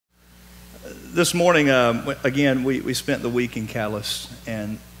This morning, again, we spent the week in Calais,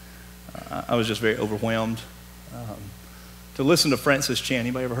 and I was just very overwhelmed. To listen to Francis Chan.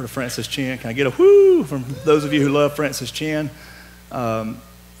 Anybody ever heard of Francis Chan? Can I get a whoo from those of you who love Francis Chan?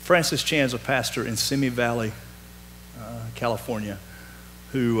 Francis Chan is a pastor in Simi Valley, California,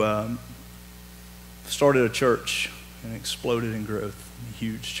 who started a church and exploded in growth, a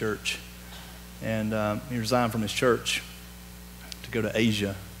huge church. And he resigned from his church to go to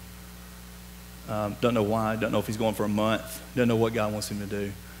Asia. Don't know why, don't know if he's going for a month, don't know what God wants him to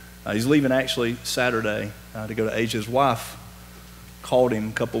do. He's leaving actually Saturday to go to Asia. His wife called him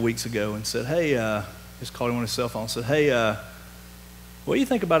a couple weeks ago and said, hey, just called him on his cell phone and said, hey, what do you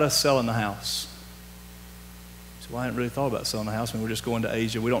think about us selling the house? He said, well, I hadn't really thought about selling the house. I mean, we're just going to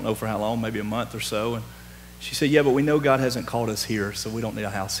Asia. We don't know for how long, maybe a month or so. And she said, yeah, but we know God hasn't called us here, so we don't need a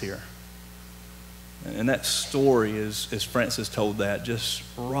house here. And that story, as Francis told that, just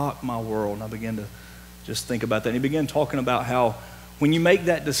rocked my world. And I began to just think about that. And he began talking about how when you make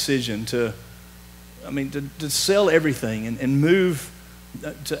that decision to sell everything and move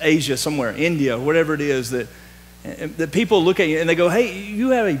to Asia somewhere, India, whatever it is, that people look at you and they go, hey, you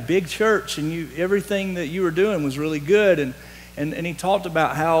have a big church and everything that you were doing was really good. And he talked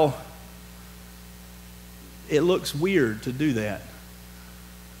about how it looks weird to do that.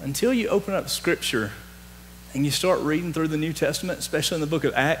 Until you open up Scripture and you start reading through the New Testament, especially in the book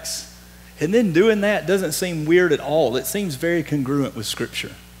of Acts, and then doing that doesn't seem weird at all. It seems very congruent with Scripture.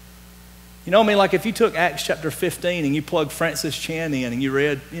 You know what I mean? Like if you took Acts chapter 15 and you plugged Francis Chan in and you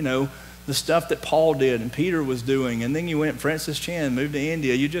read, the stuff that Paul did and Peter was doing, and then you went, Francis Chan moved to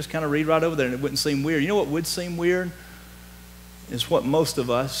India, you just kind of read right over there and it wouldn't seem weird. You know what would seem weird? Is what most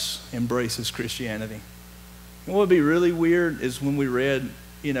of us embrace as Christianity. And what would be really weird is when we read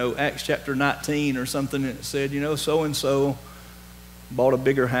Acts chapter 19 or something, and it said, so-and-so bought a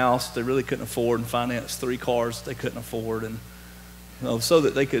bigger house they really couldn't afford and financed 3 cars they couldn't afford, and so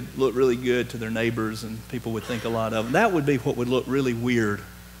that they could look really good to their neighbors and people would think a lot of them. That would be what would look really weird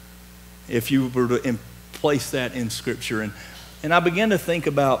if you were to place that in Scripture. And I began to think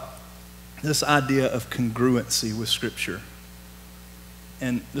about this idea of congruency with Scripture.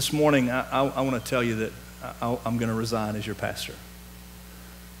 And this morning, I want to tell you that I'm going to resign as your pastor.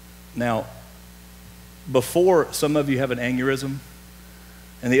 Now, before some of you have an aneurysm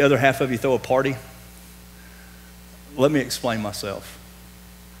and the other half of you throw a party, let me explain myself.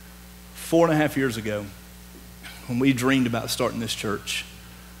 4.5 years ago, when we dreamed about starting this church,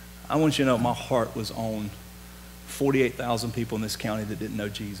 I want you to know my heart was on 48,000 people in this county that didn't know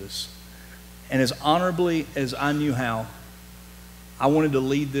Jesus. And as honorably as I knew how, I wanted to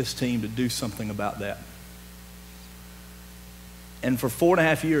lead this team to do something about that. And for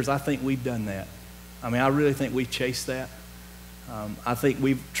 4.5 years, I think we've done that. I really think we've chased that. I think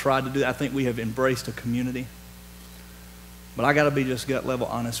we've tried to do that. I think we have embraced a community. But I got to be just gut level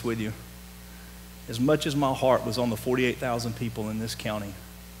honest with you. As much as my heart was on the 48,000 people in this county,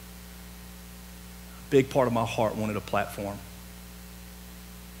 a big part of my heart wanted a platform.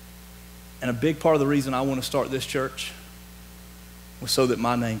 And a big part of the reason I want to start this church was so that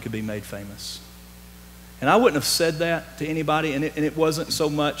my name could be made famous. And I wouldn't have said that to anybody, and it wasn't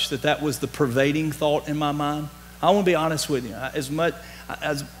so much that was the pervading thought in my mind. I want to be honest with you. As much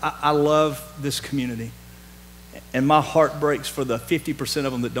as I love this community, and my heart breaks for the 50%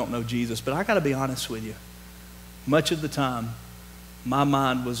 of them that don't know Jesus, but I got to be honest with you. Much of the time, my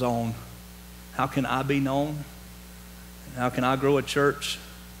mind was on, how can I be known? How can I grow a church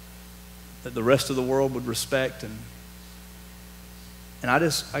that the rest of the world would respect? And I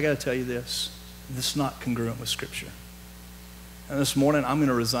got to tell you this. This is not congruent with Scripture. And this morning, I'm going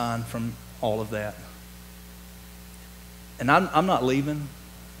to resign from all of that. And I'm not leaving,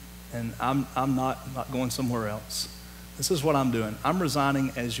 and I'm not going somewhere else. This is what I'm doing. I'm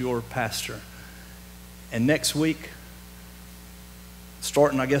resigning as your pastor. And next week,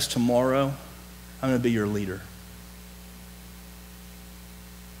 starting, I guess, tomorrow, I'm going to be your leader.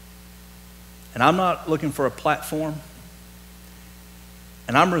 And I'm not looking for a platform.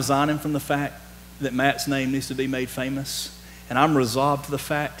 And I'm resigning from the fact that Matt's name needs to be made famous. And I'm resolved to the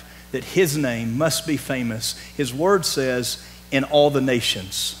fact that his name must be famous. His word says, in all the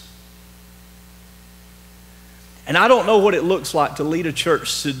nations. And I don't know what it looks like to lead a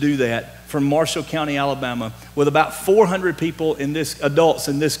church to do that from Marshall County, Alabama, with about 400 people adults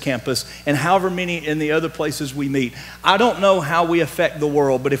in this campus, and however many in the other places we meet. I don't know how we affect the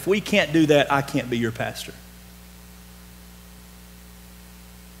world, but if we can't do that, I can't be your pastor.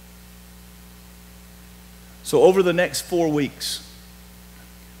 So over the next 4 weeks,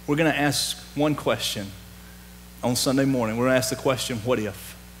 we're going to ask one question on Sunday morning. We're going to ask the question, what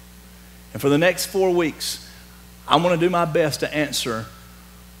if? And for the next 4 weeks, I'm going to do my best to answer,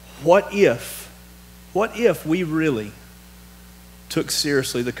 what if we really took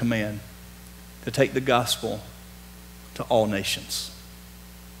seriously the command to take the gospel to all nations?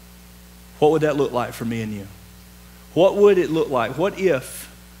 What would that look like for me and you? What would it look like? What if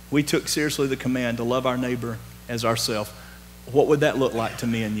we took seriously the command to love our neighbor as ourselves? What would that look like to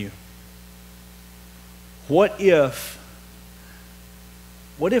me and you? What if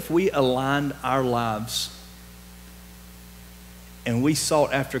we aligned our lives and we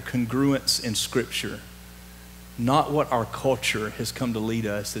sought after congruence in Scripture, not what our culture has come to lead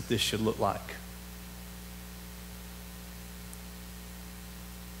us that this should look like?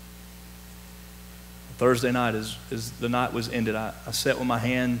 Thursday night, as the night was ended, I sat with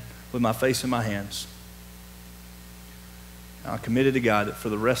my face in my hands. I committed to God that for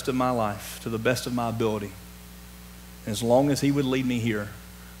the rest of my life, to the best of my ability, as long as He would lead me here,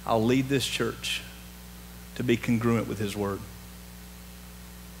 I'll lead this church to be congruent with His Word.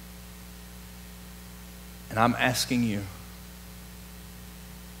 And I'm asking you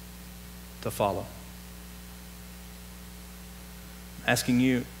to follow. I'm asking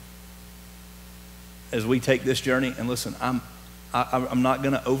you, as we take this journey, and listen, I'm not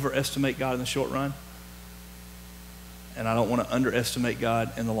going to overestimate God in the short run, and I don't want to underestimate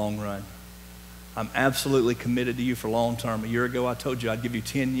God in the long run. I'm absolutely committed to you for long term. A year ago, I told you I'd give you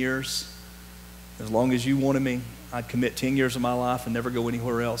 10 years. As long as you wanted me, I'd commit 10 years of my life and never go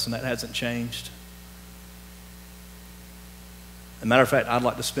anywhere else, and that hasn't changed. As a matter of fact, I'd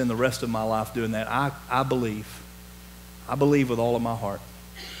like to spend the rest of my life doing that. I believe with all of my heart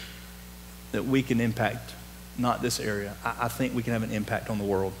that we can impact not this area. I think we can have an impact on the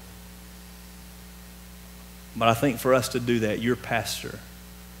world. But I think for us to do that, your pastor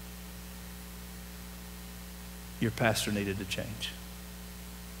needed to change.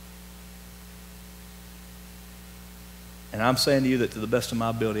 And I'm saying to you that to the best of my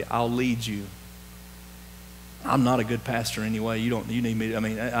ability, I'll lead you. I'm not a good pastor anyway. You need me.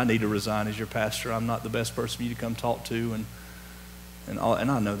 I need to resign as your pastor. I'm not the best person for you to come talk to, and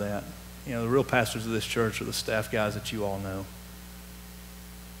I know that. You know, the real pastors of this church are the staff guys that you all know.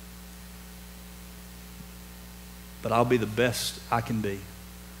 But I'll be the best I can be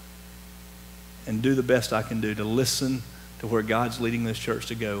and do the best I can do to listen to where God's leading this church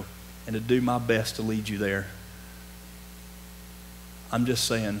to go and to do my best to lead you there. I'm just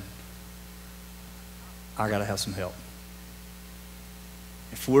saying, I got to have some help.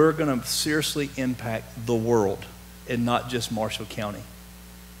 If we're going to seriously impact the world and not just Marshall County,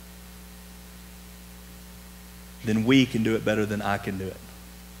 then we can do it better than I can do it.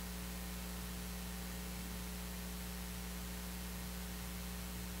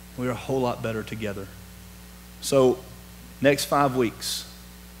 We're a whole lot better together. So, next 5 weeks,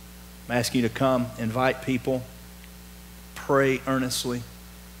 I'm asking you to come, invite people, pray earnestly.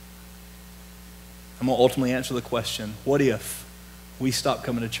 I'm going to ultimately answer the question, what if we stopped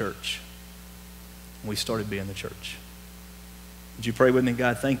coming to church and we started being the church? Would you pray with me?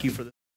 God, thank you for this.